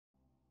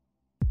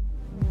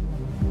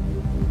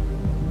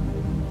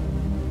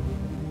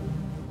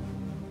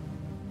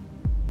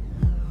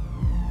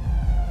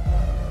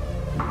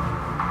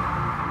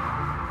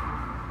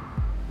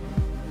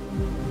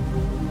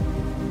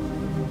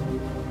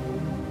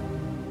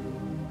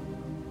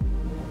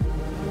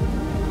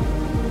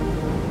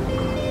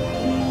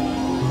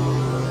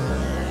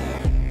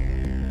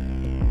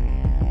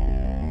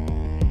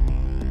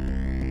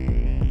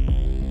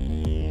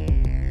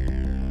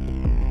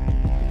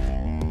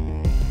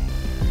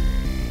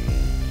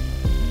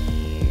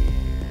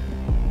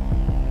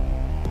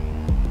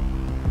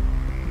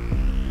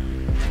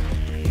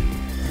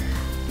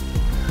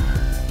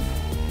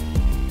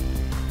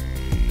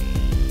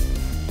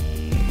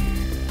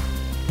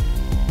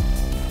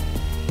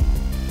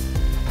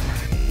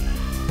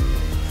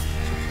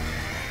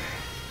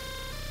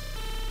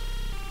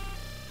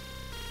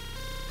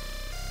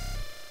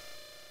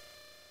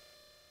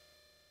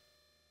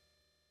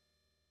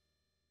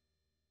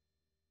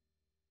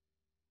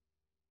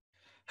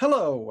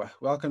Hello,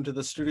 welcome to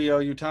the Studio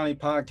Yutani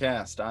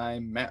podcast.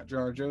 I'm Matt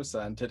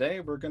Georgosa, and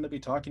today we're going to be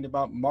talking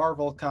about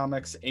Marvel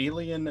Comics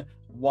Alien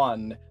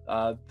 1.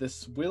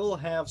 This will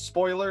have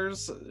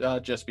spoilers,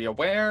 just be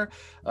aware,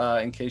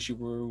 in case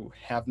you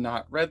have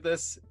not read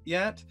this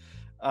yet.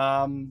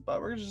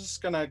 But we're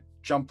just going to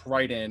jump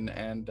right in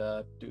and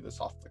do this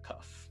off the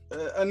cuff.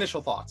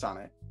 Initial thoughts on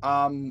it.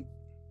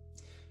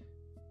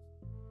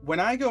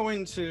 When I go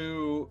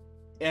into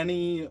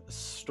any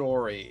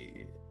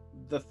story,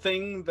 the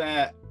thing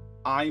that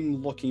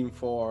I'm looking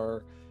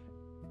for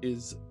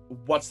is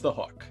what's the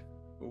hook?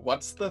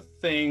 What's the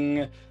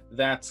thing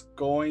that's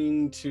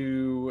going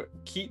to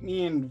keep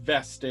me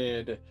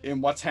invested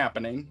in what's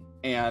happening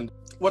and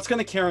what's going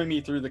to carry me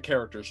through the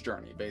character's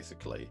journey,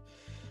 basically.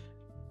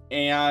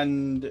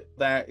 And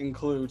that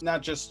includes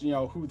not just,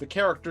 who the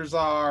characters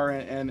are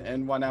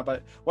and whatnot,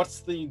 but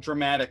what's the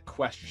dramatic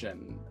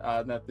question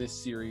that this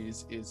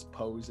series is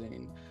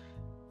posing.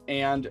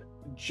 And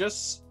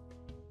just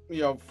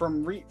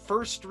from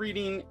first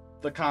reading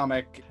the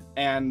comic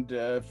and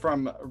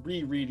from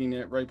rereading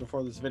it right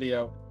before this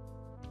video,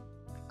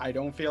 I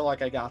don't feel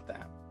like I got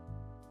that.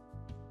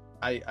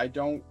 I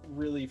don't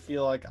really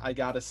feel like I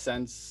got a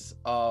sense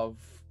of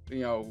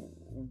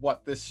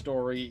what this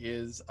story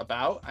is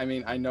about. I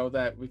mean, I know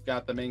that we've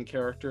got the main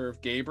character of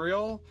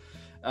Gabriel,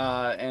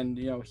 and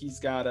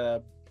he's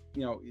got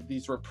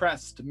these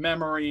repressed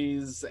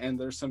memories, and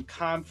there's some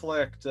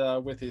conflict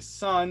with his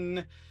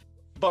son.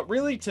 But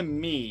really, to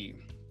me,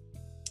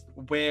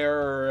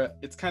 where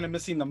it's kind of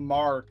missing the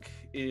mark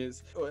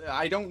is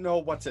I don't know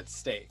what's at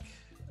stake.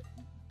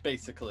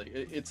 Basically,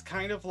 it's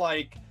kind of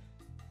like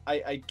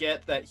I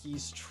get that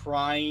he's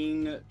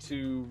trying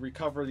to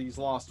recover these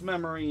lost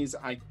memories.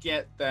 I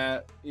get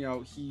that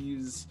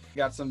he's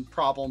got some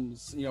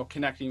problems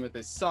connecting with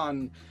his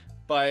son,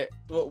 but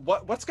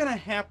what's going to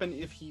happen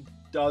if he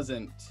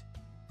doesn't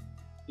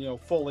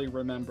fully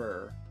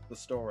remember the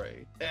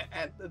story?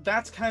 And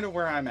that's kind of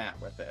where I'm at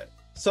with it.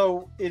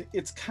 So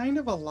it's kind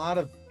of a lot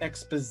of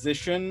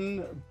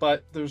exposition,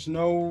 but there's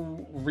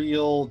no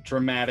real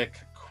dramatic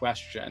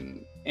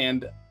question.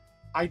 And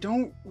I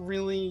don't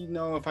really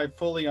know if I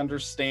fully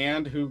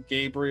understand who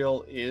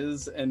Gabriel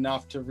is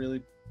enough to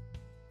really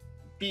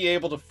be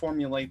able to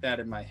formulate that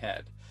in my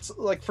head. So,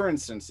 like, for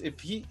instance,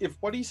 if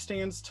what he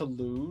stands to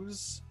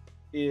lose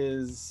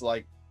is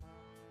like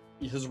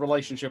his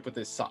relationship with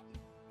his son,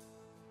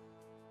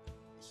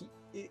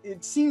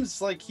 it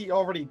seems like he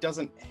already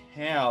doesn't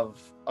have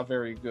a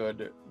very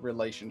good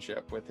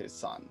relationship with his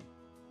son.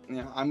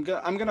 I'm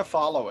gonna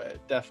follow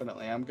it,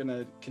 definitely. I'm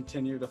gonna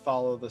continue to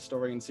follow the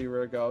story and see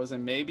where it goes,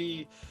 and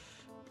maybe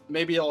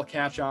it'll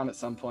catch on at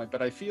some point.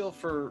 But I feel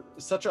for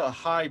such a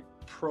high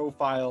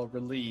profile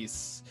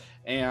release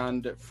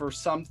and for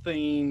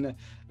something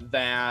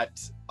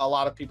that a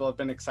lot of people have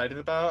been excited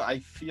about, I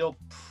feel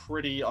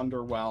pretty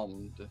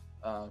underwhelmed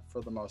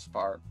for the most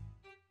part.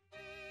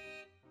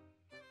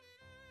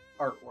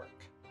 Artwork.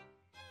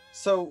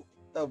 So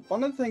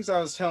one of the things I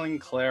was telling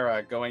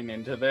Clara going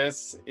into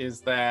this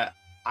is that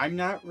I'm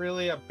not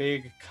really a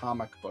big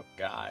comic book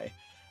guy.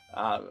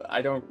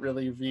 I don't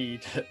really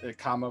read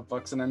comic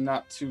books, and I'm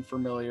not too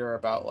familiar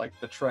about like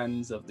the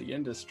trends of the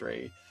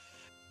industry.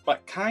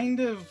 But kind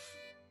of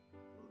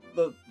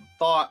the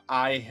thought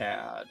I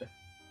had,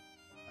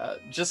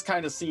 just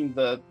kind of seeing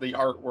the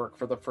artwork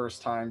for the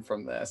first time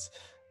from this,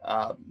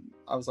 I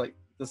was like,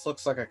 this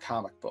looks like a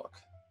comic book.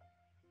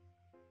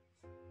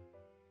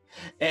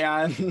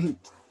 And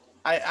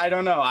I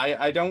don't know,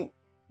 I don't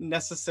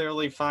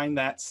necessarily find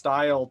that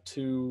style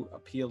too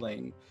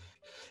appealing.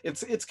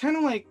 It's kind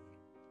of like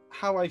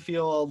how I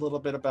feel a little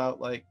bit about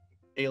like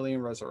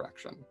Alien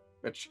Resurrection,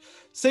 which,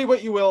 say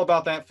what you will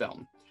about that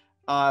film.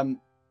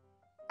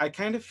 I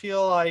kind of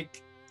feel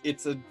like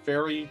it's a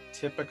very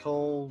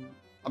typical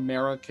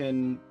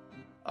American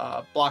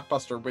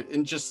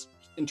blockbuster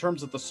in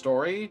terms of the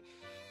story,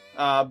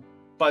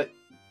 but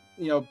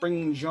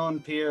bringing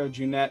Jean-Pierre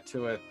Jeunet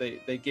to it,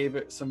 they gave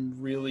it some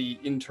really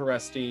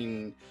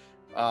interesting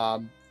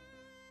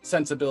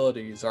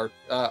sensibilities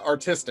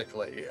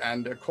artistically,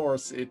 and of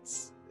course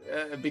it's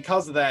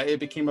because of that it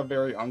became a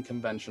very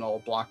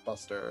unconventional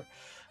blockbuster,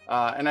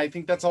 and I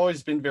think that's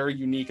always been very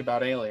unique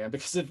about Alien,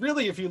 because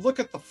if you look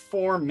at the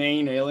four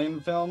main Alien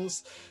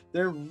films,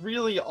 they're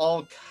really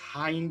all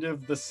kind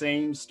of the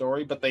same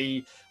story, but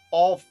they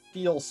all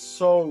feel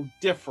so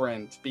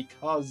different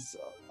because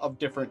of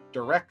different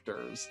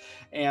directors.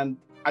 And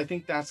I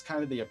think that's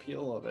kind of the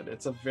appeal of it.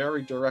 It's a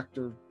very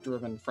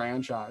director-driven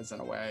franchise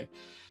in a way.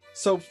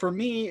 So for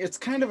me, it's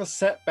kind of a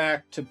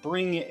setback to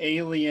bring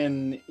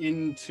Alien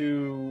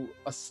into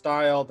a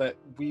style that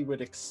we would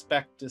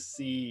expect to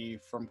see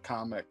from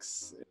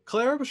comics.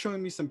 Clara was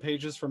showing me some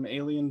pages from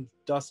Alien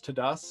Dust to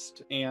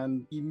Dust,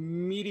 and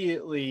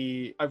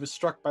immediately I was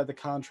struck by the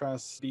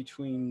contrast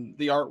between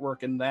the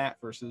artwork in that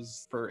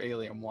versus for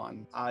Alien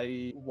 1.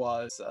 I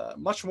was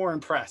much more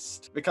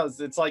impressed, because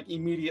it's like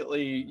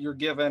immediately you're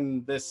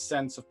given this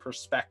sense of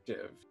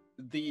perspective.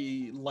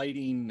 The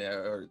lighting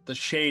or the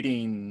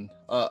shading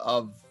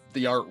of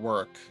the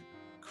artwork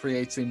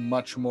creates a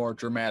much more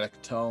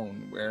dramatic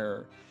tone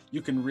where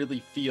you can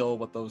really feel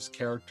what those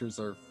characters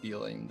are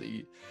feeling,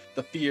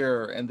 the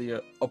fear and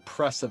the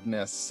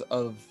oppressiveness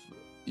of,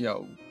 you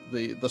know,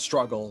 the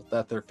struggle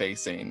that they're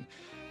facing.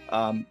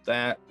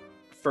 That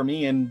for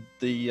me in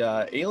the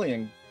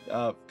Alien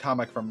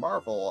comic from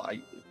Marvel,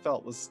 I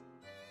felt was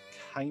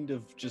kind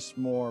of just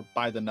more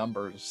by the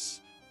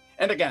numbers.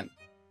 And again,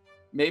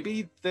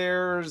 maybe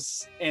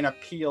there's an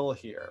appeal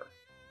here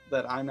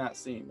that I'm not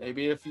seeing.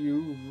 Maybe if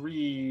you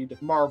read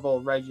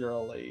Marvel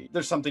regularly,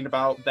 there's something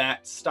about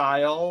that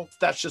style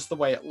that's just the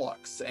way it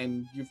looks,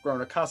 and you've grown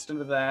accustomed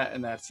to that,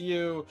 and that's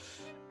you.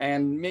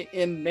 And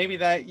maybe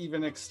that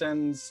even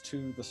extends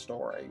to the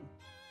story.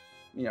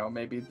 You know,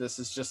 maybe this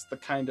is just the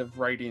kind of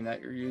writing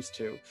that you're used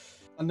to.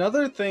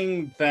 Another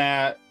thing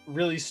that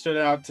really stood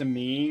out to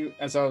me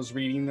as I was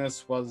reading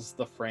this was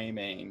the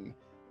framing.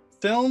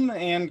 Film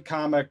and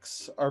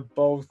comics are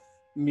both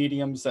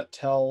mediums that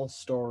tell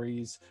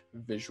stories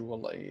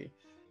visually.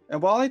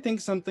 And while I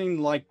think something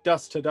like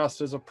Dust to Dust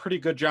does a pretty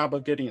good job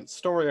of getting its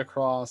story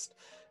across,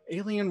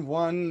 Alien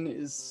 1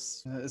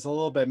 is a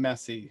little bit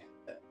messy.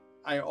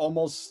 I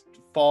almost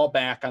fall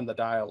back on the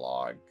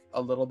dialogue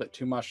a little bit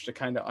too much to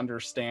kind of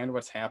understand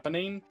what's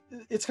happening.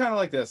 It's kind of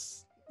like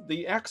this.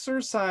 The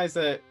exercise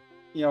that,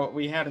 you know,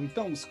 we had in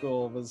film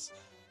school was,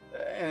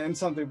 and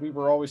something we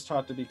were always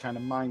taught to be kind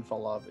of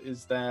mindful of,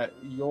 is that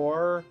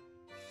your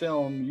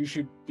film, you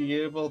should be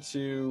able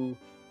to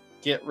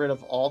get rid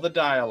of all the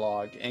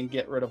dialogue and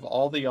get rid of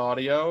all the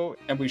audio,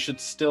 and we should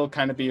still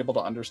kind of be able to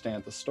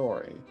understand the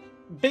story.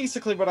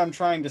 Basically what I'm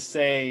trying to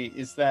say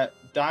is that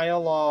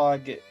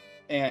dialogue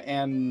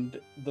and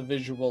the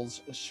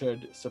visuals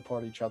should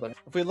support each other.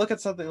 If we look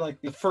at something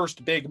like the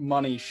first big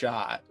money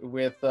shot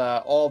with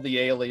all the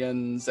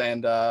aliens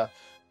and the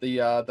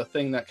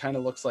thing that kind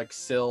of looks like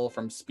Syl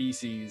from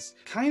Species,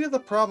 kind of the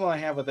problem I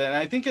have with it, and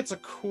I think it's a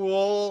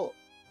cool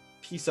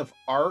piece of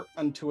art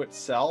unto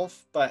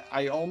itself, but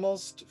I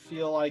almost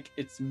feel like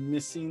it's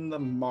missing the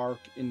mark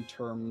in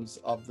terms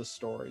of the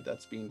story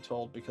that's being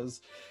told, because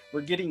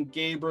we're getting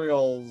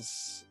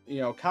Gabriel's,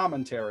 you know,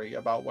 commentary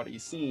about what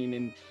he's seen,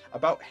 and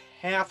about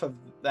half of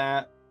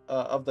that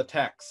of the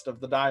text of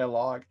the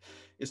dialogue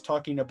is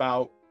talking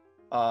about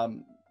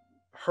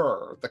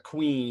her, the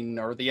queen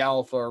or the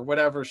alpha or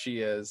whatever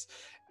she is,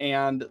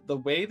 and the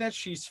way that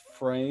she's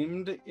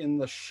framed in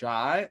the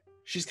shot,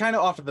 she's kind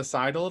of off to the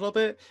side a little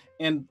bit.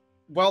 And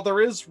while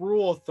there is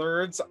rule of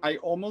thirds, I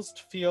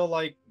almost feel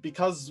like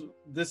because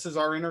this is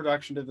our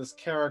introduction to this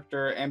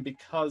character, and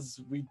because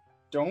we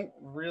don't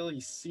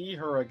really see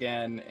her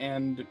again,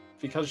 and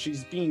because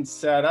she's being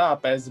set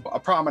up as a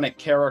prominent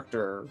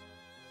character,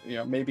 you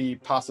know, maybe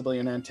possibly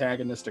an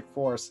antagonistic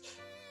force,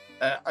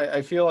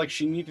 I feel like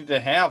she needed to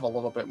have a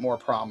little bit more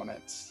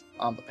prominence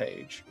on the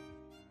page.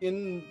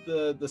 In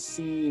the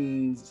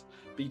scenes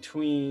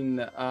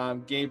between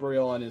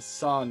Gabriel and his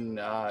son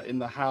in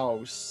the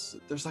house,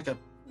 there's like a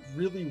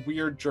really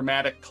weird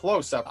dramatic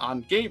close-up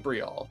on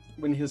Gabriel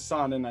when his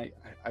son, and I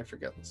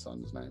forget the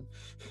son's name,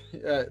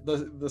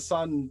 the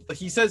son,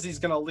 he says he's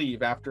gonna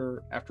leave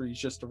after he's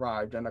just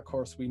arrived, and of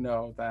course we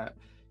know that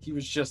he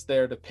was just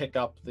there to pick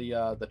up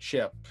the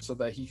chip so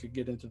that he could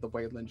get into the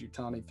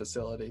Weyland-Yutani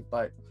facility,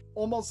 but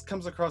almost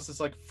comes across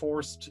as like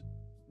forced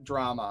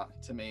drama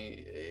to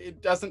me.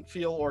 It doesn't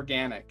feel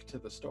organic to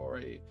the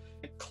story.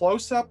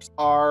 Close-ups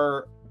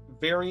are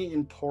very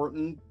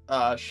important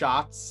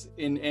shots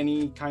in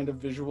any kind of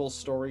visual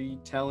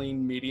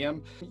storytelling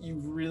medium. You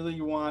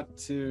really want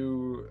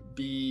to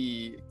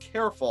be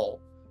careful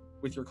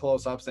with your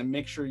close-ups and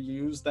make sure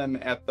you use them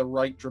at the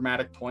right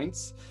dramatic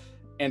points.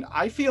 And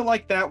I feel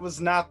like that was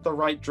not the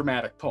right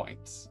dramatic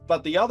points.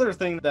 But the other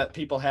thing that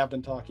people have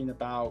been talking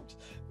about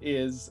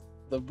is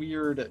the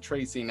weird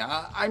tracing.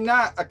 I'm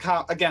not a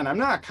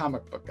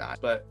comic book guy,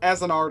 but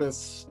as an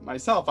artist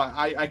myself,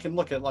 I can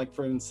look at, like,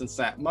 for instance,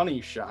 that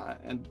money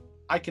shot, and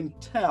I can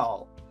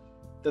tell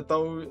that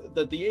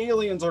the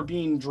aliens are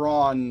being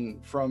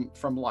drawn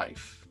from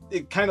life.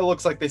 It kind of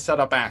looks like they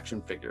set up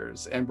action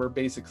figures, and we're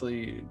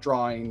basically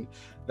drawing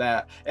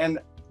that. And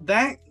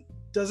that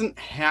doesn't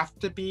have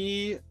to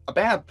be a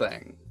bad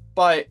thing,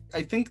 but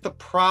I think the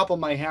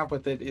problem I have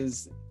with it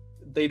is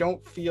they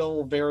don't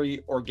feel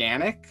very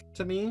organic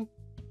to me.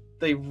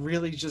 They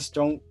really just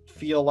don't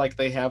feel like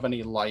they have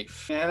any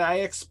life, and I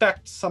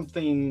expect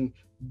something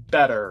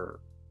better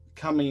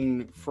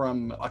coming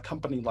from a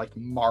company like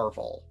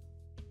Marvel.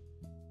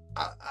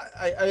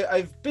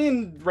 I've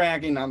been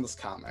ragging on this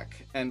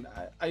comic, and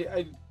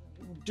I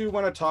do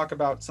want to talk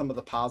about some of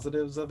the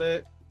positives of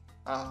it.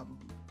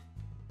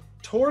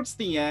 Towards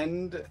the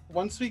end,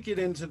 once we get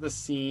into the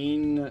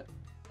scene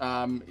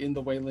in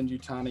the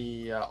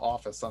Weyland-Yutani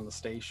office on the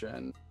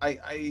station,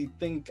 I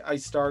think I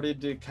started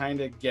to kind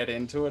of get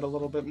into it a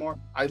little bit more.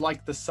 I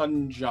like the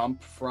sudden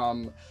jump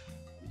from,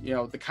 you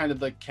know, the kind of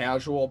the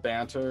casual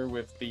banter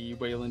with the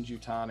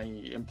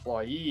Weyland-Yutani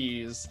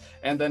employees,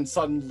 and then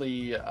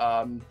suddenly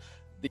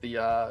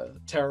the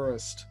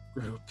terrorist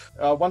group.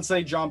 Once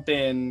they jump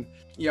in,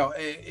 you know,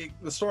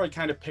 the story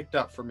kind of picked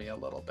up for me a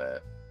little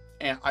bit.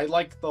 And I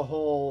like the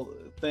whole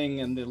thing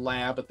in the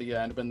lab at the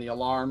end when the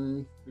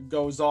alarm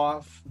goes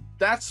off.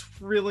 That's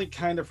really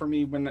kind of for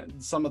me when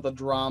some of the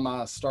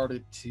drama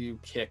started to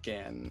kick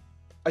in.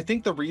 I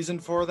think the reason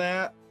for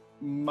that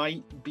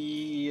might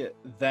be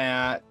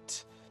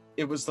that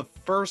it was the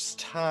first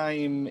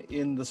time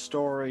in the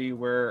story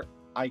where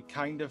I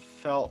kind of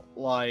felt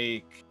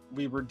like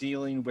we were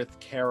dealing with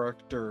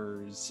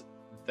characters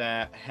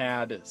that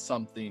had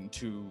something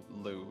to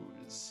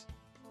lose.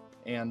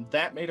 And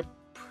that made a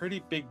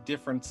pretty big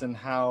difference in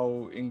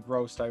how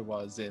engrossed I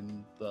was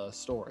in the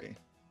story.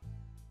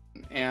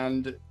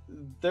 And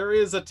there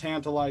is a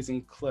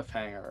tantalizing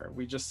cliffhanger.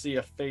 We just see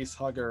a face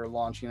hugger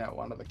launching at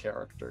one of the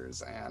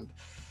characters, and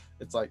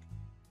it's like,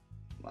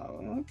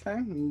 oh, okay,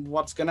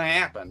 what's gonna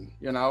happen?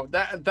 You know,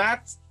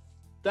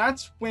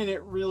 that's when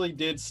it really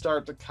did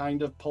start to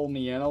kind of pull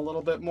me in a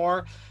little bit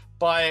more.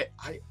 But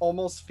I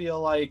almost feel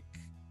like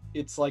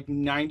it's like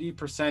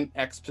 90%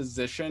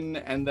 exposition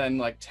and then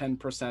like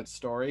 10%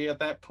 story at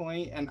that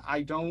point, and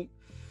I don't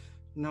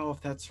know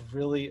if that's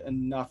really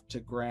enough to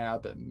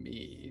grab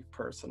me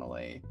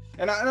personally.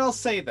 And I'll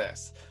say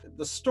this,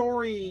 the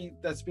story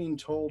that's being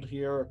told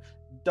here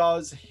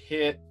does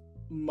hit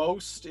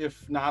most,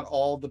 if not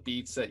all, the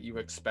beats that you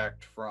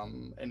expect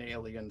from an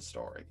Alien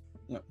story.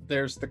 You know,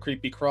 there's the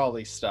creepy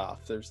crawly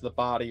stuff, there's the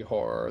body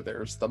horror,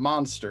 there's the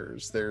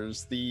monsters,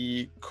 there's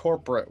the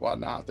corporate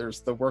whatnot, there's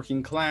the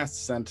working class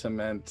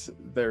sentiment,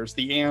 there's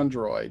the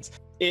androids.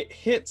 It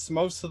hits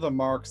most of the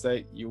marks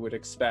that you would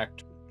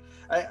expect.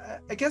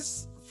 I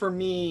guess for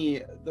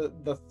me,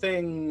 the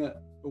thing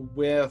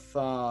with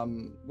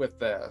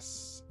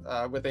this,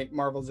 with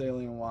Marvel's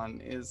Alien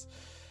 1 is,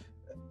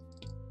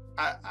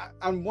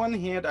 on one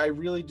hand, I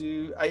really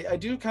do, I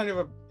do kind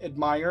of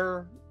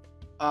admire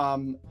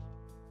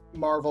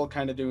Marvel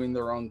kind of doing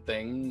their own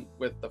thing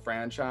with the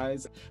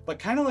franchise, but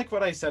kind of like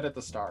what I said at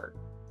the start,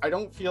 I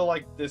don't feel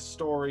like this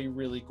story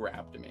really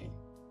grabbed me.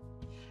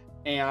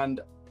 And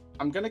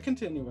I'm going to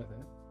continue with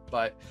it,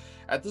 but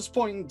at this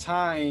point in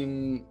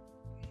time,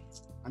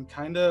 I'm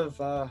kind of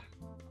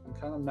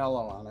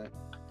mellow on it.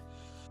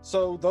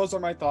 So those are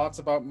my thoughts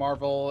about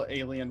Marvel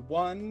Alien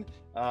 1.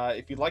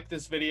 If you like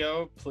this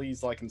video,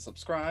 please like and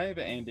subscribe.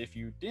 And if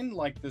you didn't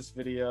like this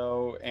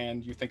video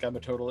and you think I'm a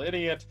total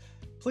idiot,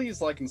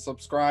 please like and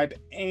subscribe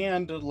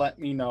and let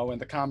me know in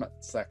the comment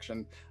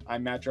section.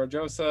 I'm Matt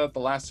Jarjosa, the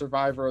last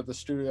survivor of the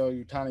Studio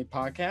Yutani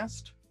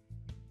podcast,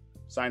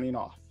 signing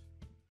off.